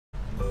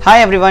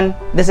Hi everyone,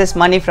 this is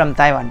Mani from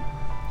Taiwan.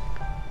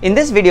 In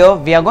this video,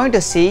 we are going to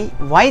see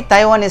why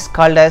Taiwan is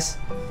called as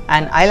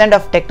an island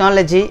of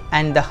technology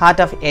and the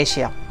heart of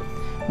Asia.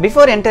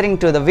 Before entering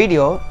to the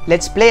video,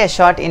 let's play a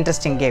short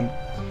interesting game.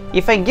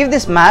 If I give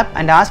this map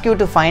and ask you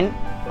to find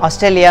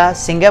Australia,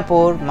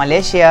 Singapore,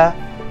 Malaysia,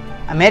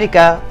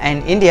 America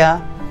and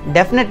India,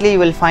 definitely you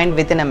will find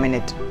within a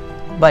minute.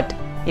 But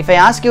if I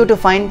ask you to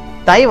find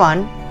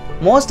Taiwan,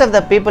 most of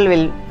the people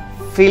will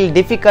feel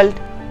difficult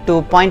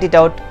to point it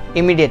out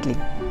immediately.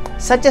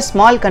 Such a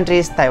small country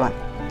is Taiwan.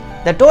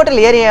 The total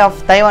area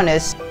of Taiwan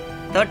is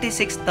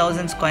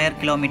 36,000 square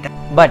kilometers.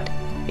 But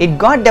it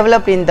got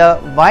developed in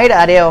the wide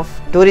array of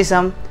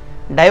tourism,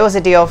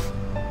 diversity of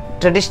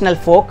traditional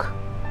folk,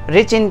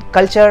 rich in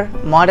culture,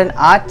 modern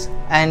arts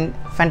and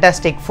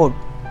fantastic food.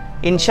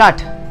 In short,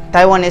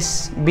 Taiwan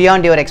is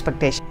beyond your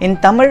expectation. In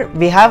Tamil,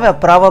 we have a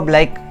proverb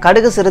like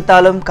Kadugu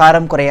siruthalum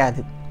karam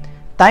kurayadu.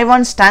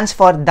 Taiwan stands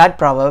for that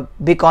proverb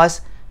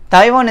because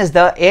Taiwan is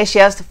the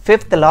Asia's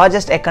fifth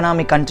largest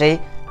economic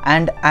country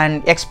and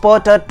an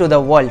exporter to the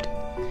world.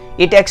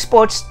 It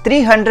exports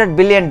 $300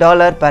 billion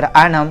per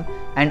annum,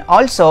 and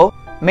also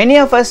many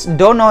of us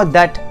don't know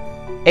that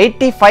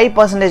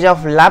 85% of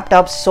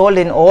laptops sold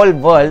in all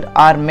world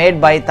are made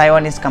by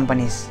Taiwanese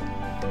companies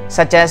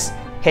such as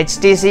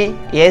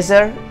HTC,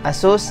 Acer,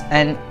 Asus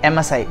and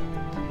MSI.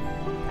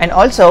 And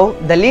also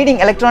the leading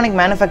electronic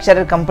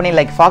manufacturer company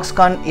like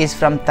Foxconn is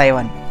from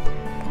Taiwan.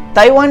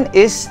 Taiwan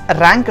is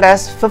ranked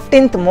as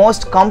 15th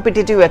most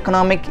competitive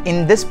economic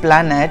in this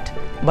planet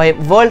by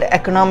World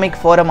Economic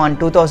Forum on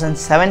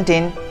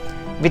 2017,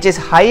 which is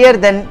higher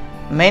than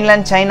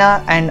mainland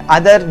China and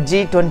other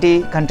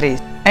G20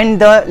 countries.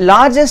 And the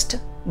largest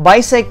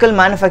bicycle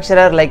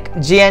manufacturer like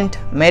Giant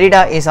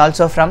Merida is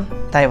also from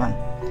Taiwan.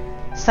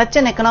 Such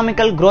an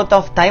economical growth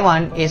of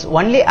Taiwan is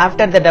only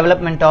after the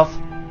development of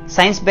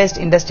science-based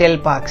industrial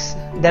parks.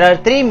 There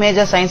are three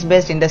major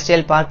science-based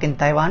industrial parks in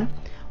Taiwan.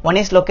 One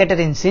is located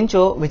in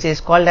Hsinchu, which is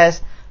called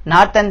as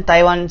Northern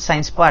Taiwan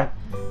Sciencepark.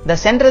 The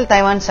Central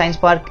Taiwan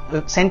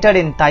Sciencepark centered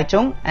in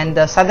Taichung and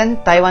the Southern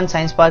Taiwan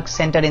Sciencepark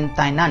centered in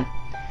Tainan.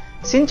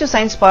 Hsinchu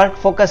Sciencepark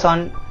focus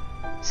on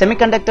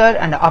semiconductor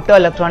and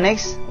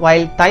optoelectronics,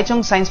 while Taichung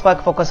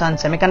Sciencepark focus on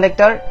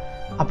semiconductor,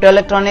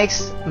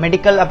 optoelectronics,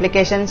 medical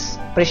applications,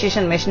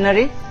 precision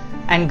machinery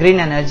and green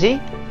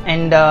energy.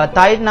 And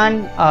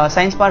Tainan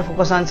Sciencepark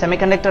focus on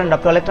semiconductor and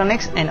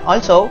optoelectronics and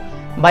also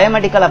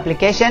biomedical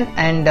application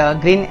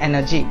and green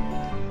energy.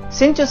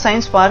 Hsinchu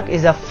Science Park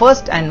is the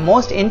first and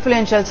most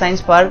influential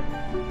science park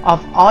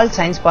of all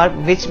science park,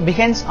 which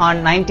begins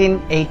on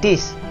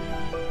 1980s.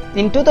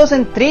 In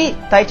 2003,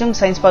 Taichung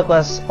Science Park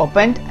was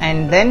opened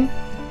and then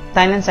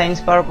Tainan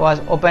Science Park was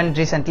opened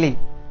recently.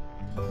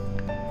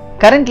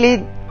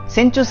 Currently,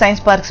 Hsinchu Science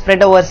Park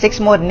spread over 6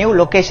 more new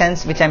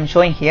locations which I am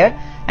showing here,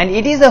 and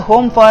it is a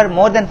home for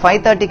more than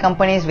 530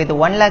 companies with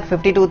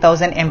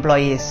 152,000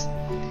 employees.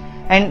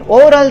 And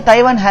overall,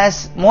 Taiwan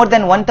has more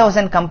than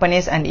 1,000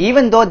 companies, and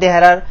even though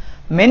there are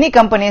many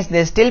companies,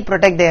 they still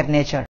protect their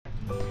nature.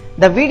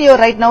 The video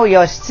right now you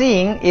are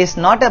seeing is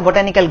not a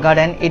botanical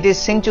garden, it is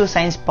Hsinchu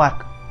Science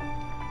Park.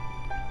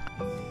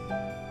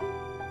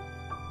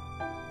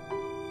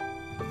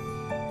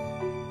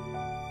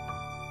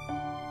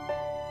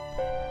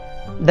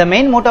 The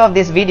main motto of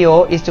this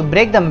video is to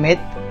break the myth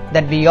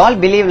that we all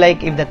believe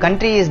like if the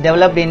country is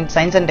developed in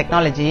science and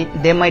technology,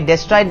 they might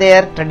destroy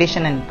their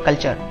tradition and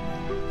culture.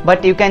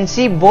 But you can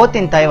see both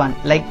in Taiwan,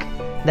 like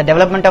the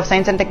development of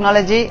science and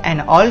technology,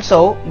 and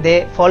also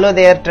they follow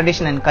their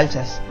tradition and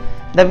cultures.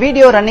 The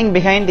video running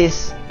behind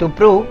is to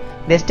prove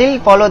they still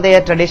follow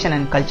their tradition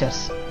and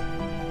cultures.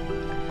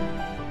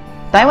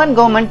 Taiwan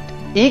government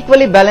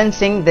equally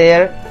balancing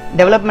their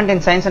development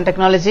in science and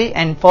technology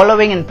and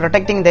following and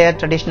protecting their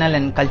traditional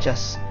and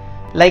cultures.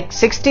 Like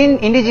 16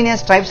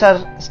 indigenous tribes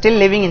are still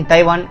living in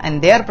Taiwan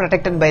and they are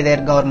protected by their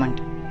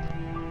government.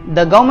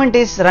 The government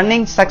is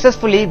running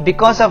successfully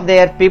because of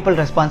their people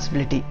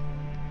responsibility.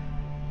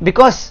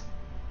 Because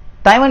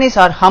Taiwanese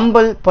are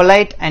humble,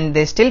 polite and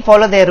they still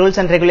follow their rules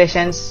and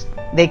regulations.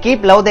 They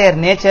keep love their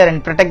nature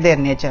and protect their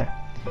nature.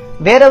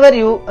 Wherever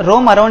you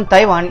roam around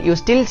Taiwan, you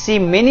still see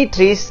many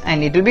trees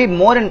and it will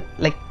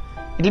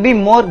be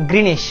more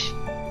greenish.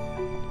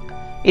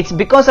 It's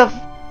because of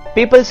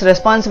people's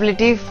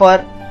responsibility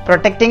for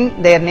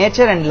protecting their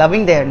nature and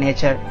loving their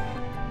nature.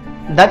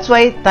 That's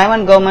why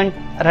Taiwan government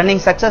running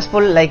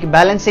successful, like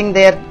balancing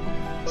their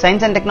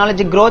science and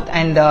technology growth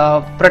and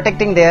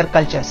protecting their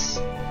cultures.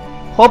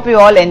 Hope you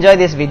all enjoy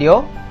this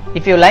video.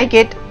 If you like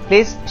it,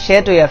 please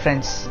share to your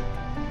friends.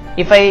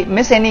 If I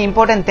miss any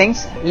important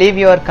things, leave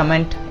your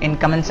comment in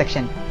comment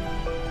section.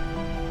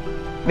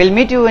 We'll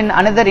meet you in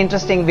another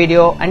interesting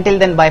video. Until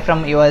then, bye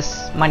from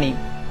yours, Mani.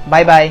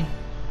 Bye bye.